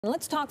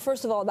Let's talk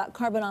first of all about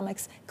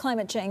carbonomics,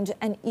 climate change,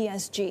 and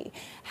ESG.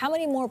 How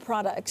many more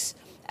products,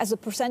 as a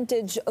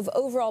percentage of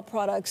overall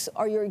products,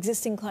 are your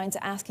existing clients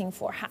asking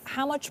for?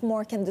 How much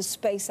more can this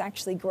space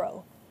actually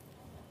grow?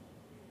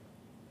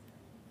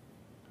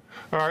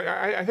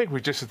 I think we're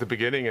just at the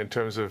beginning in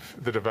terms of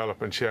the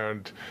development here,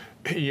 and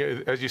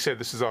as you said,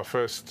 this is our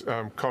first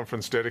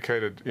conference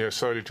dedicated,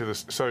 solely to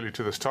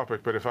this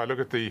topic. But if I look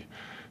at the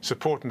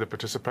support and the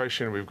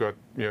participation, we've got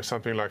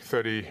something like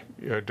 30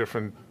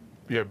 different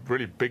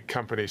really big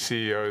company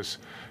CEOs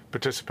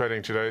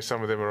participating today.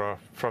 Some of them are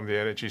from the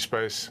energy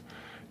space,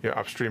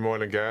 upstream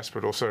oil and gas,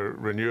 but also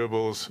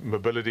renewables,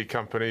 mobility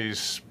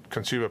companies,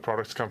 consumer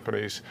products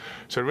companies.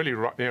 So really,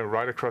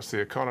 right across the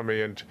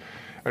economy, and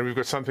we've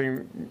got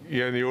something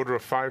in the order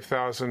of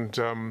 5,000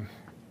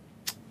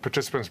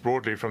 participants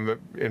broadly from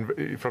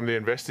the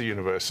investor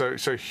universe.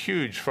 So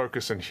huge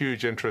focus and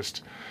huge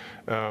interest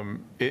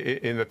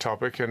in the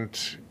topic,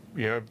 and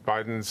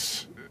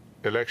Biden's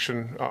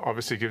election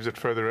obviously gives it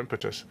further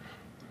impetus.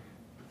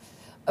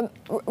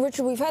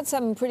 Richard, we've had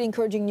some pretty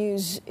encouraging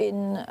news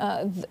in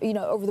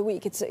over the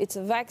week. It's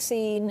a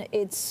vaccine.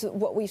 It's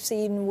what we've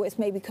seen with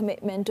maybe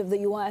commitment of the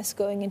U.S.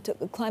 going into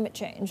climate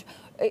change.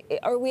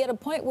 Are we at a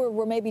point where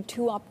we're maybe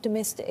too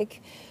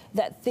optimistic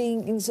that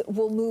things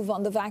will move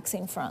on the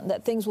vaccine front,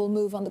 that things will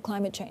move on the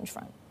climate change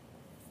front?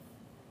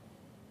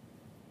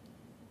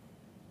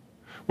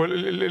 Well,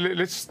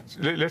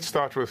 let's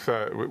start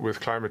with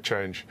climate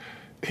change.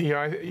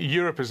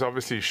 Europe has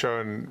obviously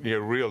shown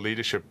real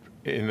leadership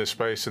in this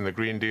space, and the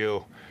Green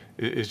Deal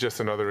is just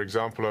another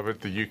example of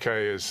it. The UK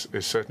is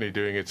certainly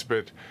doing its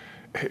bit.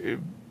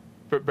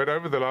 But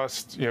over the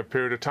last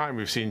period of time,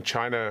 we've seen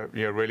China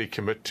really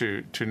commit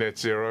to net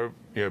zero.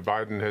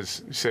 Biden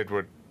has said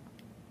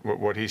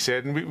what he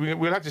said, and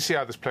we'll have to see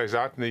how this plays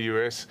out in the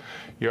US.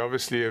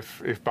 Obviously, if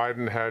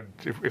Biden had,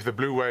 if the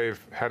blue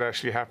wave had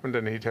actually happened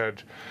and he'd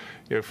had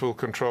full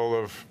control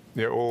of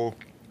all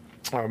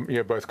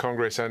both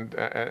Congress and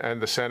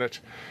the Senate,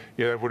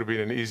 that would have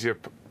been an easier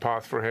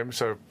path for him.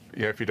 So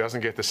if he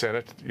doesn't get the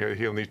Senate,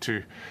 he'll need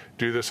to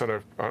do this on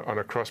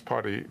a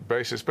cross-party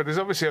basis. But there's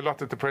obviously a lot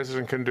that the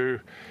president can do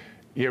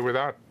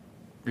without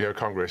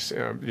Congress,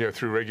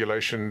 through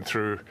regulation,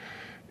 through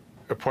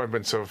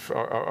appointments of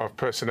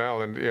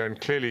personnel,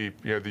 and clearly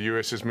the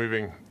U.S. is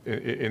moving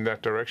in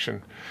that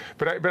direction.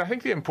 But I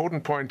think the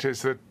important point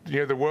is that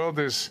the world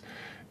is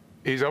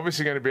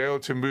obviously going to be able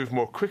to move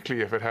more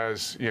quickly if it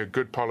has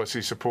good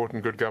policy support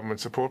and good government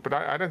support. But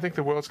I don't think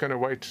the world's going to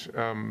wait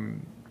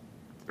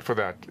for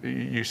that.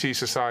 You see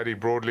society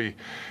broadly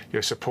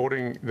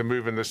supporting the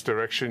move in this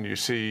direction. You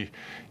see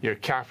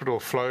capital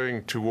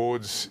flowing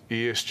towards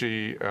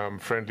ESG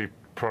friendly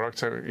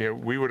products.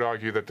 We would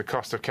argue that the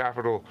cost of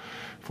capital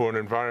for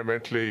an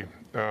environmentally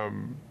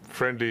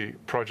friendly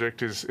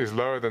project is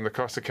lower than the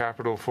cost of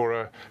capital for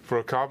a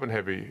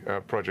carbon-heavy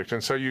project.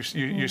 And so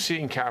you're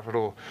seeing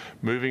capital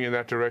moving in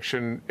that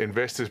direction.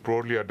 Investors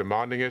broadly are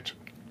demanding it,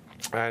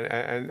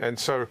 and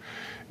so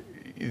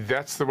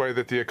that's the way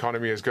that the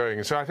economy is going.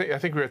 And so I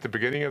think we're at the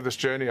beginning of this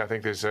journey. I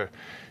think there's a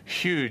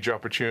huge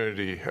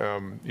opportunity,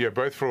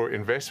 both for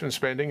investment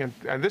spending,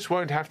 and this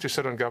won't have to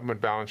sit on government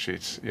balance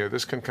sheets.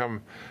 This can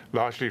come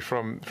largely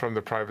from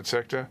the private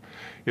sector.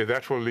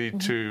 That will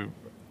lead to,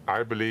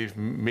 we believe,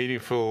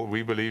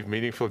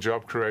 meaningful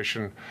job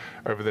creation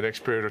over the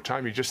next period of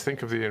time. You just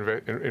think of the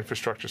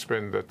infrastructure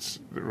spend that's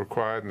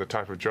required and the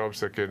type of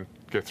jobs that can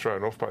get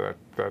thrown off by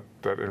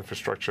that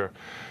infrastructure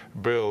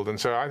build. And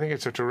so I think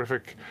it's a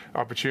terrific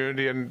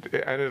opportunity, and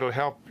it'll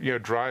help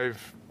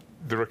drive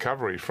the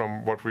recovery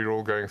from what we're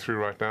all going through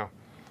right now.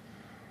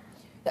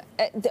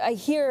 I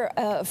hear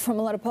from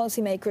a lot of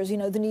policymakers,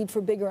 the need for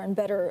bigger and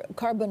better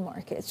carbon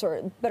markets,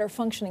 or better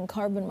functioning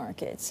carbon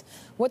markets.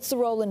 What's the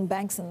role in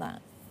banks in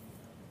that?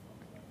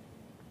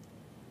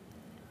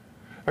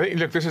 I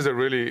think, look, this is a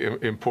really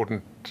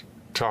important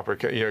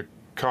topic.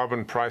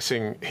 Carbon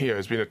pricing here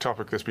has been a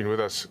topic that's been with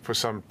us for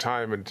some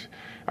time, and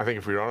I think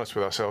if we're honest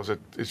with ourselves,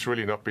 it's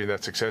really not been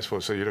that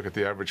successful. So you look at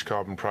the average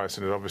carbon price,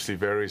 and it obviously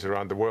varies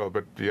around the world,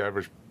 but the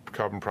average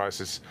carbon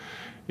price is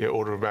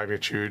order of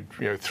magnitude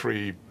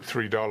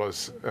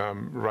 $3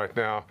 right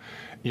now.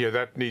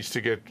 That needs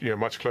to get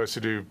much closer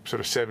to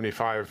sort of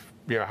 $75,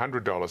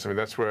 $100. I mean,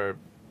 that's where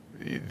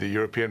the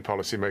European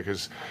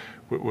policymakers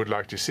would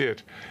like to see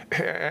it.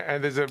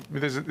 And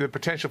there's the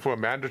potential for a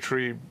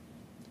mandatory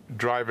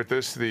drive at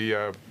this.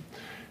 The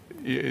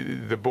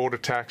border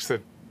tax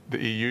that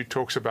the EU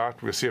talks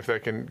about, we'll see if they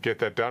can get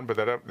that done. But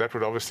that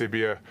would obviously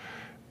be a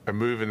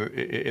move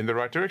in the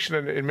right direction.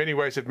 And in many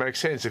ways, it makes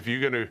sense. If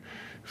you're going to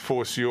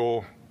force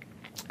your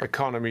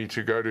economy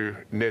to go to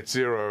net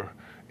zero,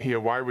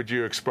 why would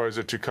you expose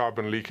it to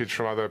carbon leakage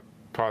from other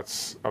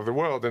parts of the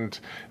world? And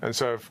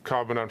so if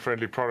carbon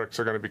unfriendly products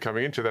are going to be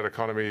coming into that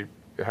economy,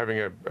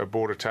 having a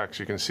border tax,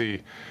 you can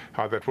see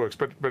how that works.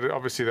 But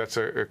obviously that's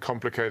a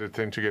complicated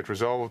thing to get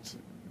resolved.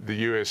 the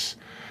US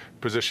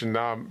position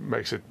now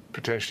makes it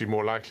potentially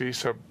more likely.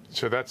 So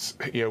that's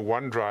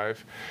one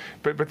drive,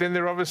 but then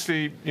there are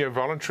obviously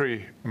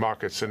voluntary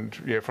markets, and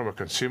from a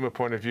consumer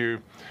point of view,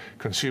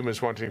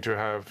 consumers wanting to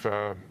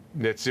have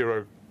net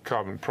zero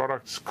carbon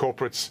products,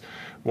 corporates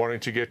wanting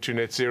to get to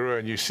net zero,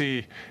 and you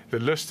see the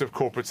list of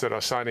corporates that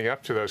are signing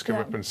up to those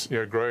commitments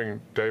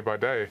growing day by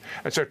day.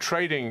 And so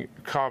trading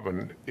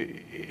carbon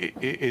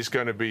is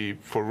going to be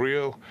for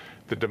real.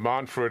 The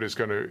demand for it is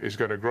going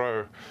to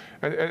grow,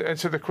 and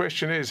so the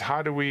question is,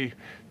 how do we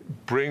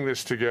bring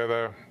this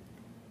together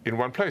in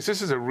one place?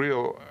 This is a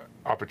real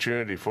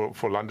opportunity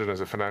for London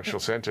as a financial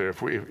centre.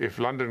 If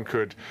London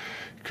could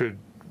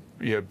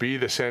be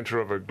the centre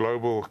of a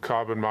global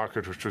carbon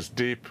market, which was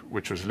deep,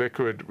 which was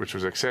liquid, which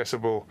was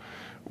accessible,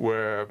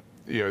 where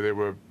there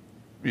were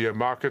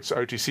markets,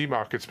 OTC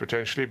markets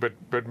potentially,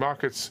 but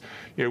markets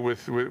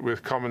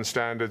with common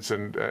standards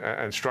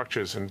and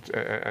structures,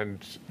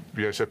 and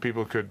so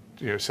people could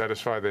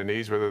satisfy their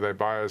needs, whether they're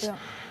buyers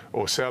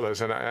or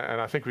sellers, and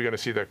I think we're going to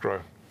see that grow.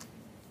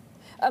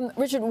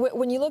 Richard,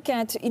 when you look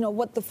at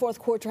what the fourth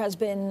quarter has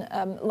been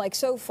like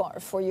so far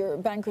for your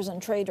bankers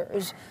and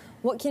traders,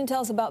 what can you tell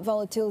us about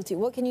volatility?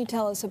 What can you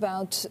tell us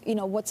about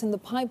what's in the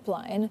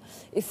pipeline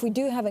if we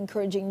do have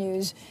encouraging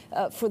news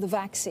for the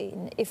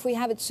vaccine? If we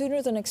have it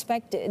sooner than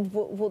expected,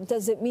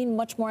 does it mean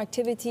much more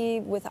activity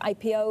with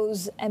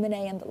IPOs,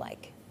 M&A, and the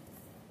like?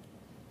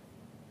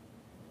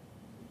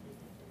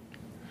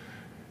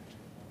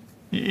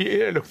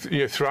 Yeah, look,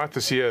 throughout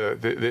this year,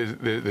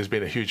 there's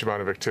been a huge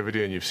amount of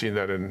activity, and you've seen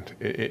that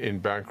in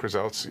bank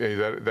results.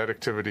 That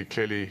activity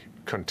clearly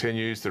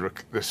continues.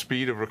 The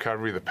speed of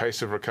recovery, the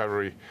pace of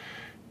recovery,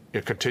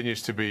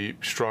 continues to be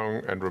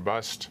strong and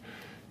robust.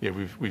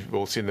 We've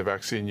all seen the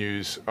vaccine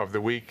news of the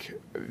week.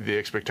 The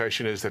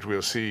expectation is that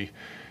we'll see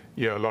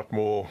a lot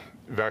more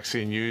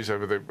vaccine news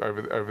over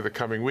the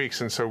coming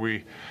weeks, and so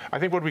I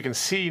think what we can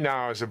see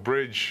now is a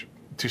bridge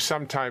to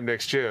sometime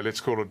next year.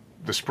 Let's call it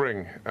the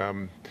spring.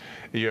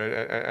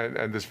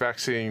 And this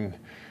vaccine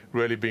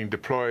really being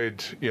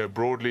deployed,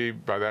 broadly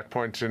by that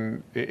point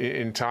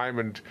in time,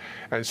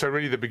 and so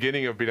really the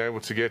beginning of being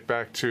able to get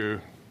back to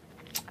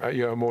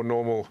a more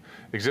normal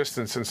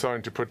existence, and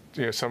starting to put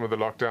some of the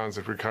lockdowns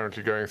that we're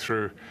currently going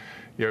through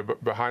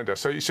behind us.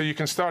 So you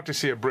can start to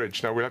see a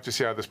bridge. Now we'll have to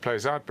see how this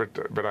plays out,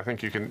 but I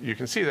think you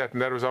can see that,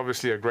 and that was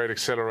obviously a great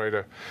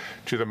accelerator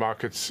to the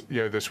markets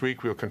this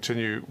week. We'll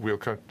continue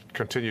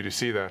to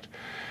see that.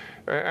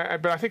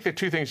 But I think there are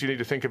two things you need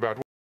to think about.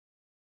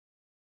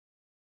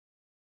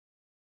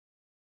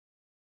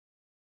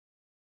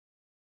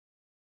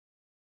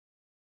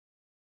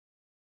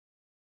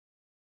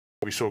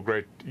 We saw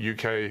great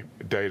UK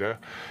data,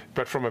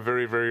 but from a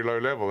very, very low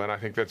level, and I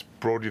think that's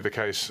broadly the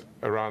case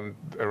around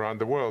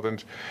the world.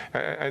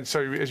 And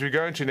so as we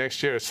go into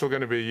next year, it's still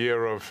going to be a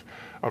year of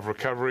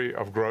recovery,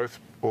 of growth,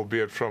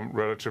 albeit from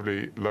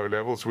relatively low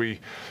levels. We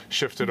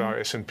shifted our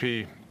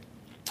S&P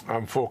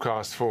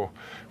forecast for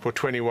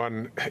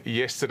 21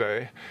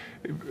 yesterday,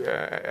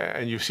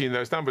 and you've seen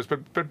those numbers.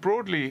 But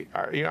broadly,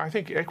 I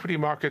think equity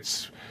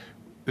markets,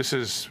 this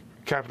is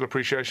capital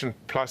appreciation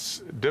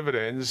plus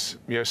dividends,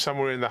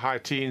 somewhere in the high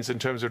teens in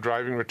terms of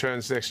driving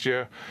returns next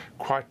year,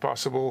 quite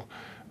possible,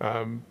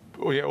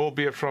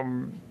 albeit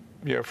from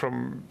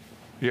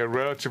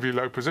relatively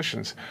low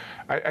positions.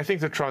 I think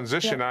the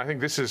transition. I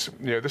think this is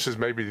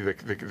maybe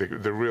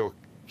the real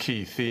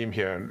key theme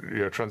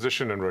here.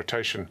 Transition and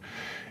rotation.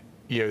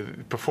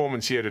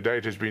 Performance year to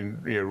date has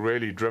been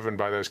really driven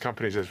by those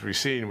companies, as we've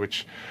seen,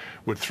 which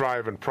would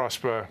thrive and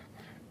prosper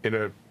in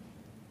a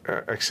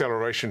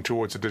acceleration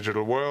towards a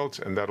digital world,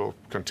 and that'll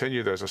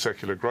continue. Those are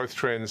secular growth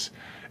trends.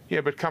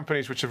 But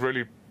companies which have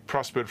really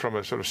prospered from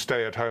a sort of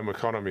stay-at-home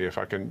economy, if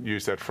I can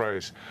use that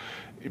phrase.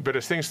 But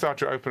as things start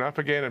to open up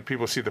again, and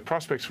people see the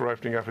prospects for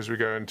opening up as we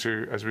go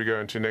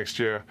into next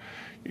year,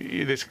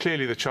 there's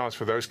clearly the chance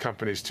for those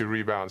companies to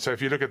rebound. So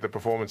if you look at the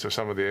performance of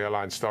some of the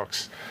airline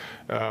stocks,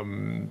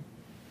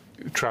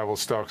 travel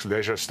stocks,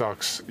 leisure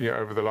stocks,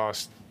 over the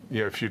last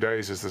few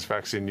days as this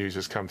vaccine news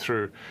has come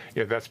through,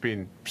 that's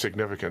been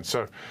significant.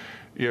 So,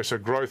 so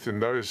growth in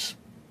those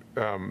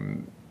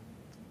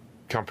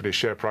company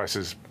share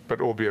prices,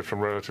 but albeit from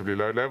relatively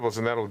low levels,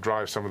 and that'll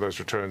drive some of those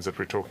returns that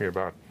we're talking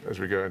about as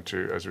we go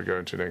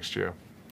into next year.